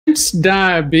Since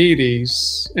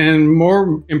diabetes, and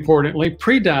more importantly,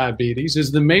 prediabetes,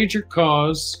 is the major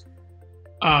cause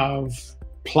of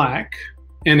plaque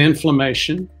and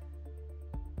inflammation,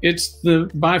 it's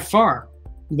by far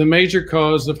the major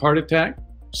cause of heart attack,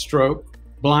 stroke,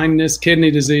 blindness,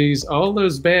 kidney disease, all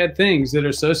those bad things that are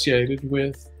associated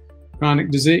with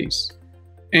chronic disease.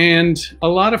 And a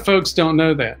lot of folks don't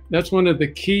know that. That's one of the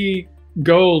key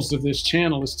goals of this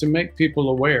channel, is to make people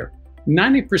aware.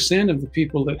 90% of the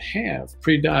people that have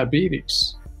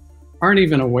prediabetes aren't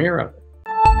even aware of it.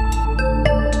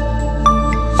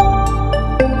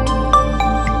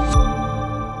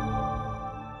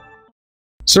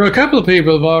 So a couple of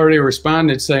people have already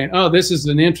responded saying, oh, this is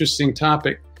an interesting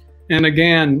topic. And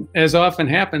again, as often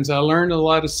happens, I learned a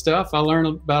lot of stuff. I learned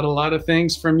about a lot of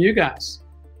things from you guys.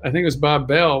 I think it was Bob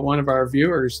Bell, one of our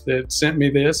viewers, that sent me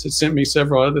this. It sent me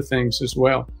several other things as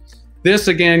well. This,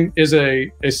 again, is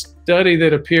a study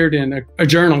that appeared in a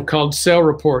journal called Cell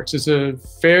Reports. It's a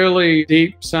fairly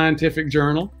deep scientific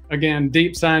journal. Again,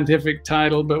 deep scientific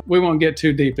title, but we won't get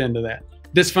too deep into that.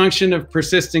 Dysfunction of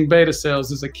persisting beta cells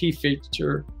is a key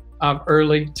feature of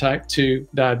early type 2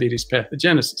 diabetes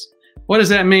pathogenesis. What does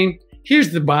that mean?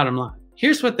 Here's the bottom line.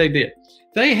 Here's what they did.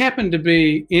 They happened to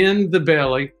be in the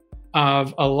belly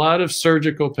of a lot of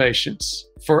surgical patients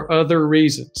for other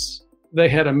reasons. They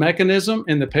had a mechanism,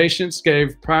 and the patients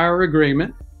gave prior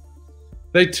agreement.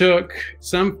 They took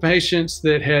some patients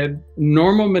that had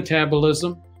normal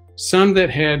metabolism, some that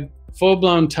had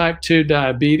full-blown type 2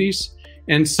 diabetes,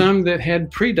 and some that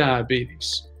had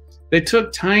prediabetes. They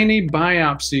took tiny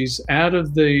biopsies out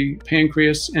of the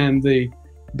pancreas and the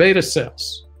beta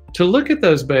cells to look at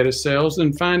those beta cells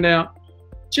and find out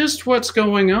just what's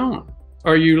going on.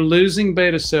 Are you losing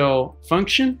beta cell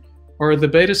function, or are the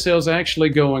beta cells actually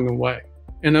going away?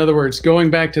 In other words, going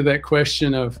back to that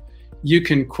question of, you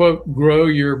can, quote, grow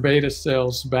your beta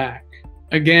cells back.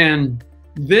 Again,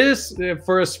 this,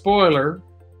 for a spoiler,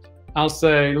 I'll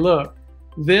say, look,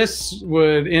 this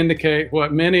would indicate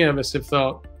what many of us have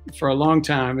thought for a long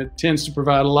time. It tends to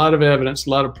provide a lot of evidence, a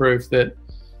lot of proof that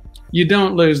you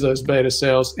don't lose those beta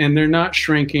cells, and they're not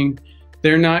shrinking.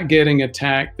 They're not getting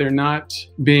attacked. They're not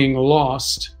being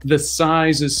lost. The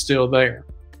size is still there.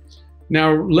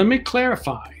 Now, let me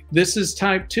clarify. This is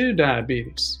type 2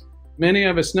 diabetes. Many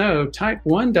of us know type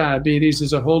 1 diabetes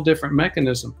is a whole different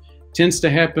mechanism. It tends to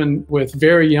happen with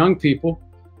very young people,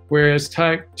 whereas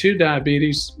type 2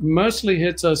 diabetes mostly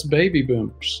hits us baby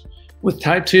boomers. With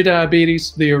type 2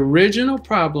 diabetes, the original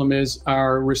problem is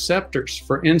our receptors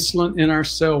for insulin in our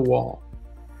cell wall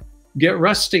get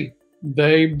rusty.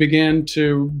 They begin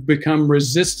to become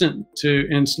resistant to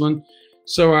insulin.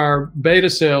 So our beta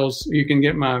cells, you can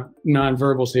get my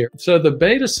nonverbals here. So the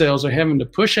beta cells are having to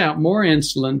push out more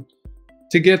insulin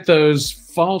to get those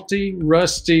faulty,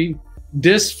 rusty,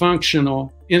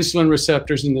 dysfunctional insulin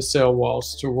receptors in the cell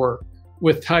walls to work.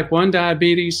 With type 1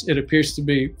 diabetes, it appears to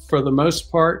be, for the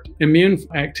most part, immune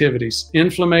activities,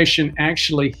 inflammation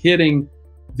actually hitting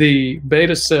the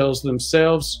beta cells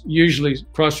themselves, usually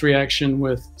cross-reaction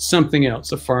with something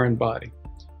else, a foreign body.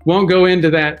 Won't go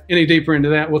into that any deeper into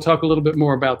that. We'll talk a little bit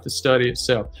more about the study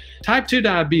itself. Type 2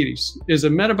 diabetes is a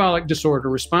metabolic disorder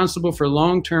responsible for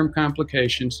long-term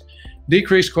complications,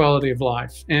 decreased quality of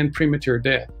life, and premature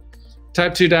death.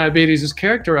 Type 2 diabetes is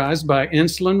characterized by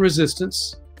insulin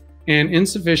resistance and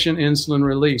insufficient insulin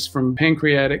release from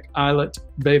pancreatic islet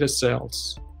beta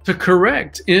cells. To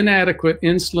correct inadequate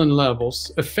insulin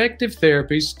levels, effective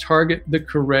therapies target the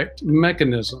correct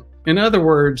mechanism. In other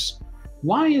words,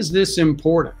 why is this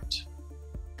important?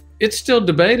 It's still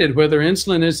debated whether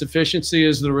insulin insufficiency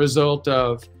is the result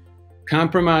of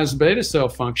compromised beta cell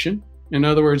function, in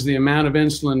other words, the amount of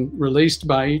insulin released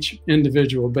by each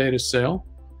individual beta cell,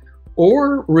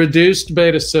 or reduced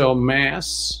beta cell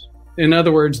mass. In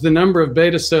other words, the number of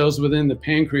beta cells within the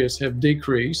pancreas have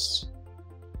decreased,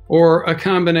 or a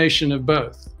combination of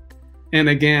both. And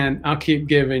again, I'll keep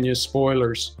giving you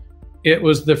spoilers. It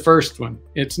was the first one.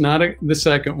 It's not the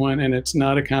second one, and it's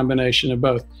not a combination of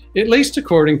both, at least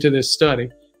according to this study.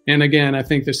 And again, I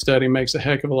think this study makes a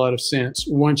heck of a lot of sense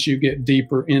once you get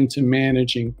deeper into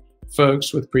managing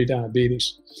folks with prediabetes.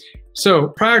 So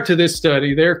prior to this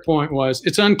study, their point was,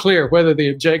 it's unclear whether the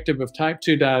objective of type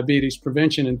 2 diabetes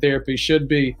prevention and therapy should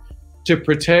be to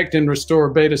protect and restore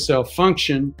beta cell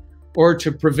function, or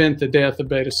to prevent the death of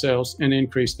beta cells and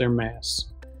increase their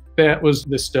mass. That was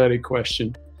the study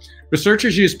question.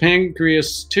 Researchers used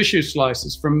pancreas tissue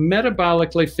slices from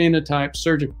metabolically phenotyped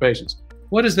surgical patients.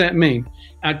 What does that mean?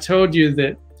 I told you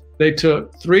that they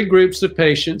took 3 groups of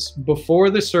patients before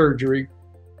the surgery.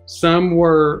 Some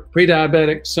were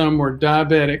pre-diabetic, some were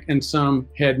diabetic, and some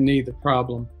had neither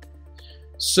problem.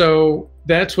 So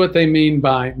that's what they mean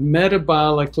by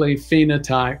metabolically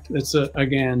phenotyped. It's,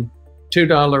 again,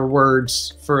 $2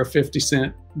 words for a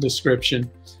 50-cent description.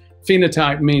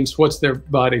 Phenotype means what's their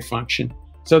body function.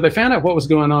 So they found out what was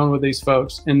going on with these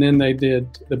folks, and then they did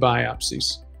the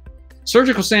biopsies.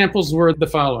 Surgical samples were the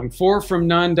following: 4 from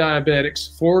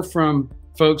non-diabetics, 4 from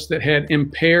folks that had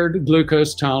impaired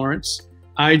glucose tolerance,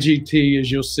 IGT,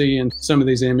 as you'll see in some of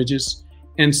these images,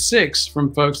 and 6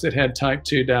 from folks that had type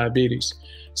 2 diabetes.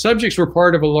 Subjects were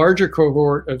part of a larger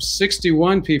cohort of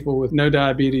 61 people with no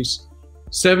diabetes,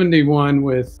 71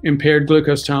 with impaired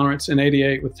glucose tolerance, and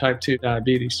 88 with type 2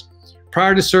 diabetes.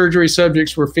 Prior to surgery,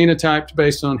 subjects were phenotyped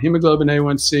based on hemoglobin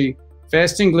A1C,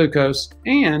 fasting glucose,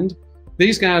 and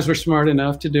these guys were smart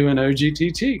enough to do an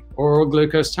OGTT, oral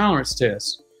glucose tolerance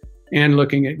test, and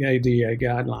looking at ADA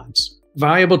guidelines.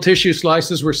 Viable tissue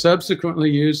slices were subsequently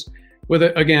used with,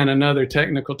 again, another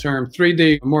technical term,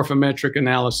 3D morphometric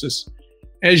analysis.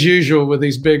 As usual with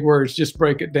these big words, just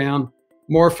break it down.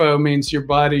 Morpho means your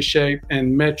body shape,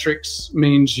 and metrics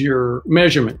means your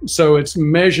measurement. So it's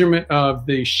measurement of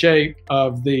the shape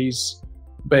of these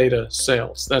beta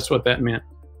cells. That's what that meant.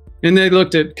 And they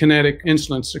looked at kinetic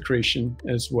insulin secretion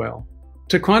as well.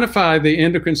 To quantify the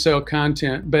endocrine cell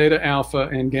content, beta, alpha,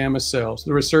 and gamma cells,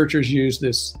 the researchers used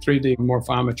this 3D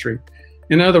morphometry.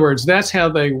 In other words, that's how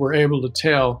they were able to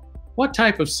tell what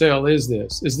type of cell is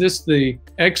this? Is this the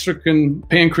exocrine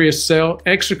pancreas cell?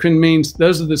 Exocrine means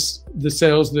those are the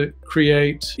cells that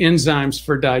create enzymes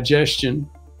for digestion.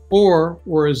 Or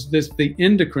is this the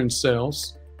endocrine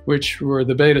cells, which were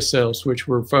the beta cells, which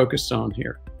we're focused on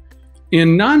here?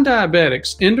 In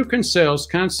non-diabetics, endocrine cells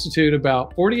constitute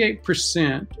about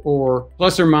 48% or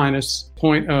plus or minus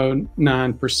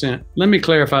 0.09%. Let me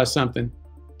clarify something,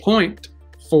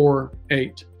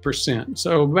 0.48%.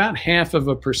 So about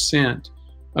 0.5%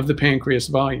 of the pancreas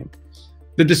volume.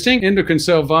 The distinct endocrine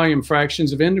cell volume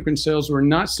fractions of endocrine cells were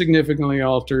not significantly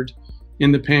altered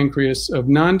in the pancreas of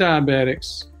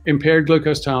non-diabetics, impaired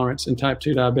glucose tolerance, and type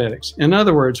 2 diabetics. In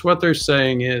other words, what they're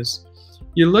saying is,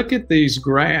 you look at these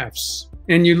graphs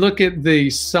and you look at the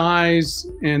size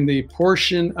and the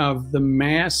portion of the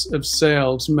mass of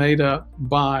cells made up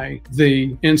by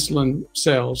the insulin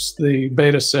cells, the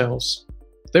beta cells.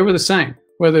 They were the same,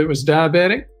 whether it was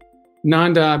diabetic,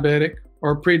 non-diabetic,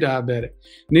 or pre-diabetic.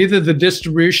 Neither the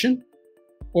distribution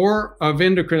or of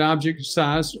endocrine object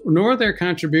size, nor their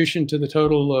contribution to the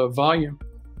total volume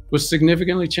was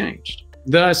significantly changed.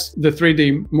 Thus, the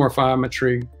 3D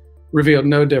morphometry revealed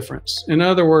no difference. In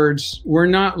other words, we're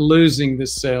not losing the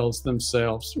cells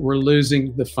themselves, we're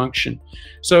losing the function.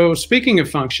 So speaking of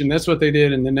function, that's what they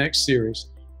did in the next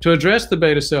series. To address the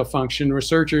beta cell function,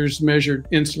 researchers measured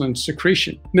insulin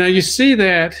secretion. Now you see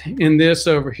that in this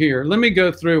over here. Let me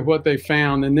go through what they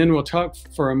found, and then we'll talk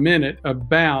for a minute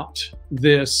about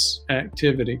this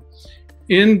activity.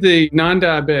 In the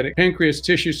non-diabetic, pancreas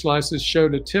tissue slices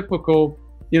showed a typical,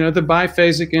 the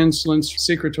biphasic insulin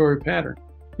secretory pattern.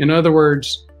 In other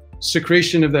words,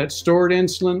 secretion of that stored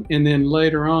insulin, and then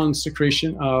later on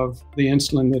secretion of the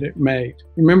insulin that it made.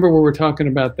 Remember we were talking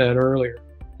about that earlier.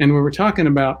 And we were talking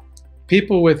about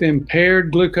people with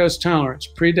impaired glucose tolerance,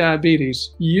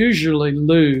 prediabetes, usually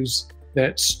lose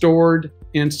that stored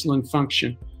insulin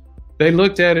function. They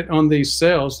looked at it on these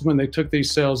cells when they took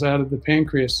these cells out of the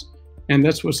pancreas, and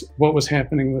that's what was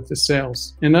happening with the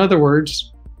cells. In other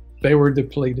words, they were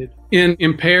depleted. In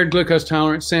impaired glucose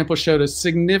tolerance, samples showed a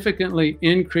significantly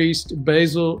increased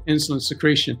basal insulin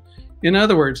secretion. In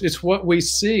other words, it's what we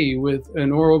see with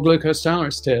an oral glucose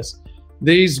tolerance test.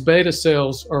 These beta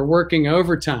cells are working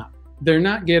overtime. They're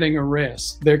not getting a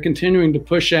rest. They're continuing to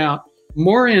push out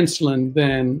more insulin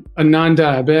than a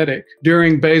non-diabetic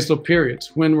during basal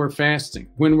periods, when we're fasting,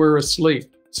 when we're asleep.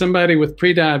 Somebody with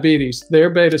prediabetes, their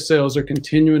beta cells are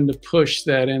continuing to push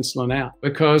that insulin out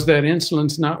because that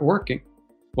insulin's not working.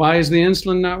 Why is the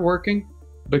insulin not working?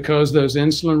 Because those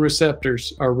insulin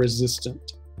receptors are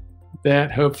resistant.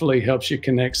 That hopefully helps you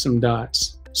connect some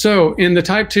dots. So in the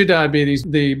type 2 diabetes,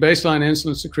 the baseline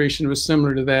insulin secretion was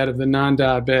similar to that of the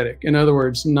non-diabetic. In other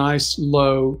words, nice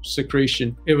low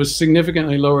secretion. It was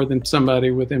significantly lower than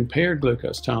somebody with impaired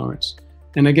glucose tolerance.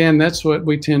 And again, that's what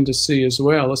we tend to see as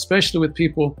well, especially with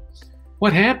people.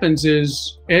 What happens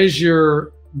is, as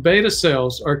your beta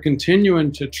cells are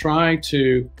continuing to try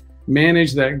to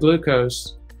manage that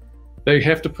glucose, they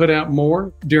have to put out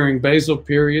more during basal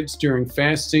periods, during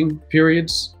fasting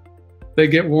periods. They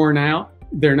get worn out.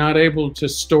 They're not able to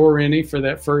store any for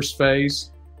that first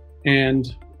phase.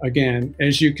 And again,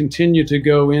 as you continue to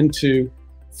go into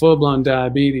full-blown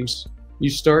diabetes, you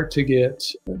start to get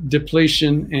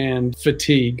depletion and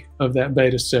fatigue of that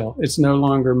beta cell. It's no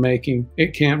longer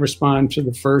it can't respond to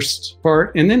the first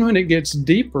part. And then when it gets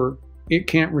deeper, it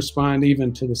can't respond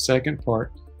even to the second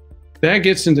part. That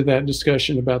gets into that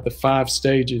discussion about the 5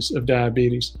 stages of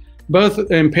diabetes.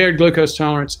 Both impaired glucose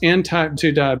tolerance and type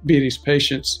 2 diabetes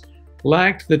patients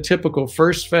lacked the typical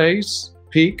first phase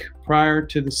peak prior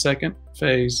to the second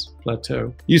phase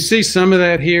plateau. You see some of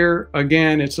that here.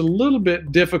 Again, it's a little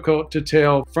bit difficult to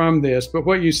tell from this, but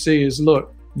what you see is,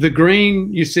 look, the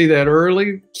green, you see that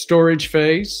early storage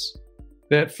phase,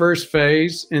 that first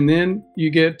phase, and then you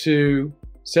get to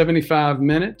 75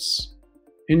 minutes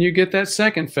and you get that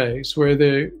second phase where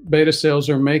the beta cells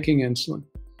are making insulin.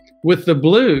 With the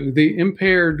blue, the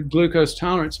impaired glucose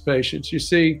tolerance patients, you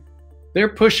see they're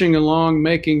pushing along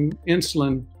making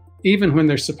insulin even when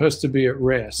they're supposed to be at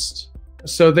rest.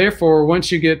 So therefore,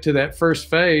 once you get to that first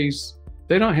phase,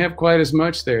 they don't have quite as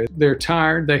much there. They're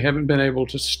tired, they haven't been able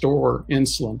to store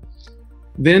insulin.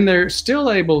 Then they're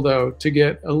still able, though, to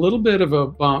get a little bit of a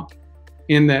bump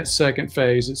in that second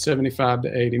phase at 75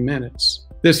 to 80 minutes.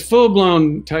 This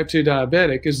full-blown type 2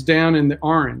 diabetic is down in the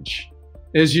orange.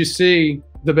 As you see,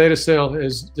 the beta cell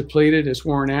is depleted, it's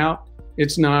worn out.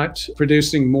 It's not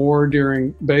producing more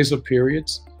during basal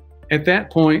periods. At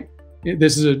that point,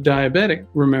 this is a diabetic,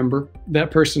 remember,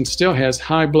 that person still has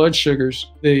high blood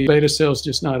sugars. The beta cell's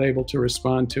just not able to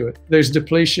respond to it. There's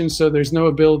depletion, so there's no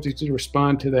ability to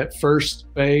respond to that first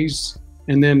phase,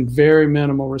 and then very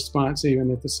minimal response even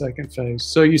at the second phase.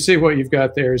 So you see what you've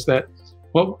got there is that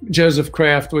what Joseph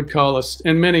Kraft would call us,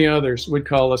 and many others would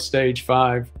call a stage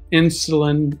 5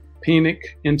 insulinopenic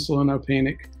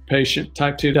patient,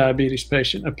 type 2 diabetes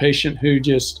patient, a patient who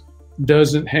just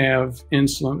doesn't have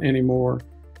insulin anymore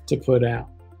to put out.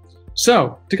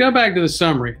 So to go back to the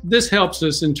summary, this helps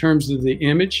us in terms of the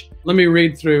image. Let me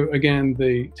read through again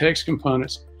the text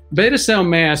components. Beta cell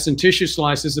mass in tissue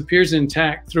slices appears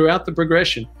intact throughout the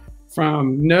progression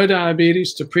from no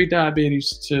diabetes to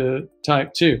prediabetes to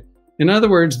type 2. In other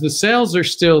words, the cells are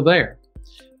still there.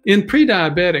 In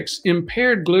prediabetics,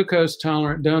 impaired glucose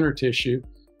tolerant donor tissue,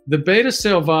 the beta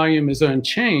cell volume is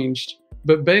unchanged,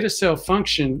 but beta cell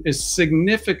function is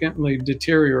significantly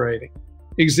deteriorating,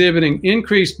 exhibiting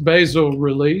increased basal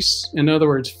release, in other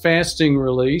words, fasting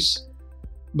release,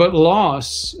 but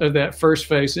loss of that first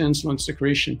phase insulin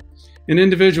secretion. In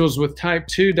individuals with type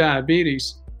 2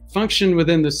 diabetes, function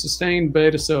within the sustained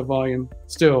beta cell volume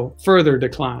still further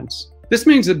declines. This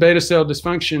means that beta cell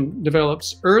dysfunction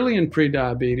develops early in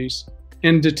prediabetes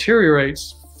and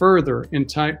deteriorates further in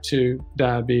type 2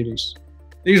 diabetes.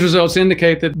 These results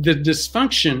indicate that the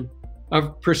dysfunction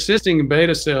of persisting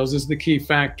beta cells is the key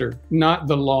factor, not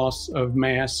the loss of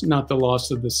mass, not the loss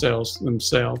of the cells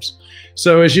themselves.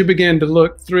 So as you begin to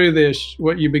look through this,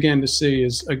 what you begin to see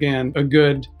is, again, a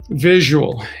good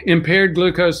visual. Impaired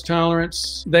glucose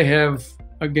tolerance, they have,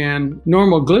 again,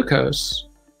 normal glucose,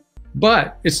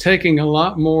 but it's taking a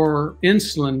lot more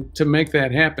insulin to make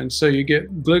that happen. So you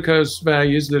get glucose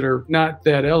values that are not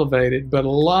that elevated, but a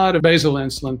lot of basal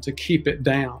insulin to keep it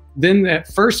down. Then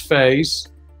that first phase,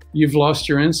 you've lost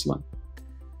your insulin.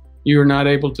 You're not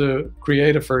able to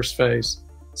create a first phase.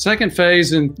 Second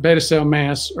phase and beta cell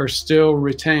mass are still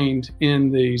retained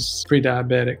in these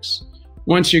prediabetics.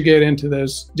 Once you get into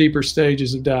those deeper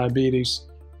stages of diabetes,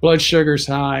 blood sugar's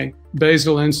high,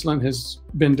 basal insulin has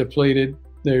been depleted.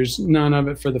 There's none of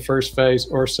it for the first phase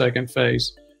or second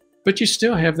phase, but you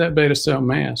still have that beta cell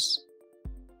mass.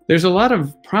 There's a lot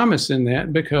of promise in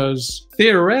that because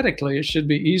theoretically it should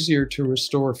be easier to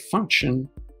restore function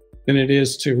than it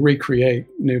is to recreate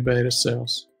new beta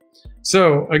cells.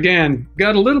 So again,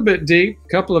 got a little bit deep. A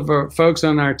couple of our folks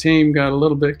on our team got a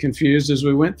little bit confused as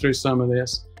we went through some of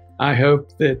this. I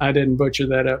hope that I didn't butcher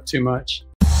that up too much.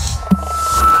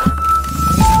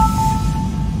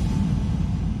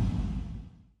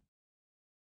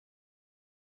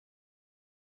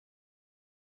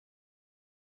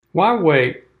 Why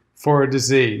wait for a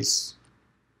disease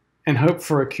and hope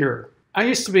for a cure? I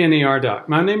used to be an ER doc.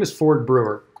 My name is Ford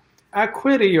Brewer. I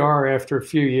quit ER after a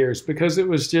few years because it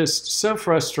was just so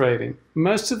frustrating.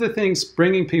 Most of the things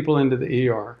bringing people into the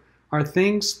ER are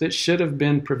things that should have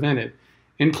been prevented,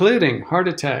 including heart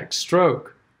attack,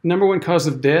 stroke, #1 cause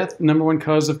of death, #1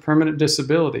 cause of permanent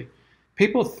disability.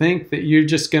 People think that you're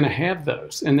just going to have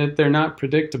those and that they're not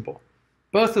predictable.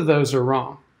 Both of those are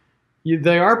wrong.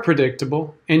 They are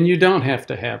predictable and you don't have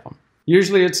to have them.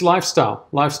 Usually it's lifestyle.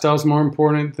 Lifestyle is more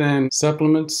important than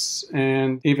supplements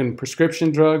and even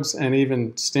prescription drugs and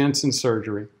even stents and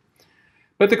surgery.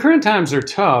 But the current times are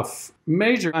tough.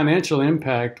 Major financial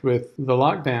impact with the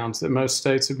lockdowns that most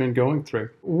states have been going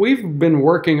through. We've been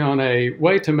working on a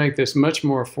way to make this much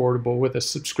more affordable with a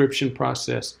subscription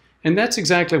process. And that's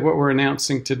exactly what we're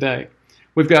announcing today.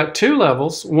 We've got 2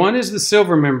 levels. One is the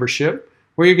silver membership,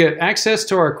 where you get access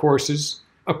to our courses,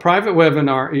 a private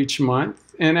webinar each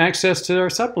month, and access to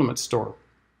our supplement store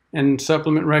and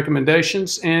supplement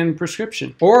recommendations and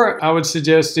prescription. Or I would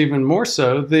suggest even more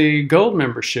so, the gold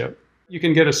membership. You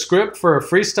can get a script for a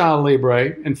Freestyle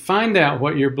Libre and find out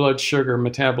what your blood sugar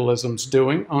metabolism's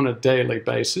doing on a daily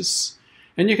basis.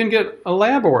 And you can get a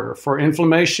lab order for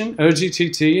inflammation,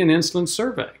 OGTT, and insulin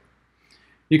survey.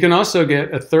 You can also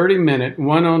get a 30-minute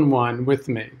one-on-one with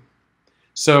me.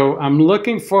 So I'm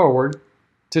looking forward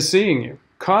to seeing you.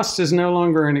 Cost is no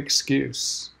longer an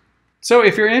excuse. So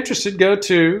if you're interested, go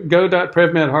to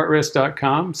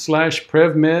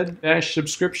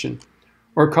go.prevmedheartrest.com/prevmed-subscription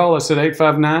or call us at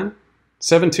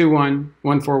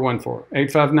 859-721-1414,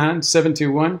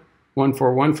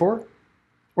 859-721-1414,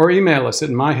 or email us at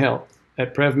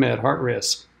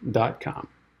myhealth@prevmedheartrest.com.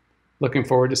 Looking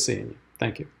forward to seeing you.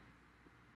 Thank you.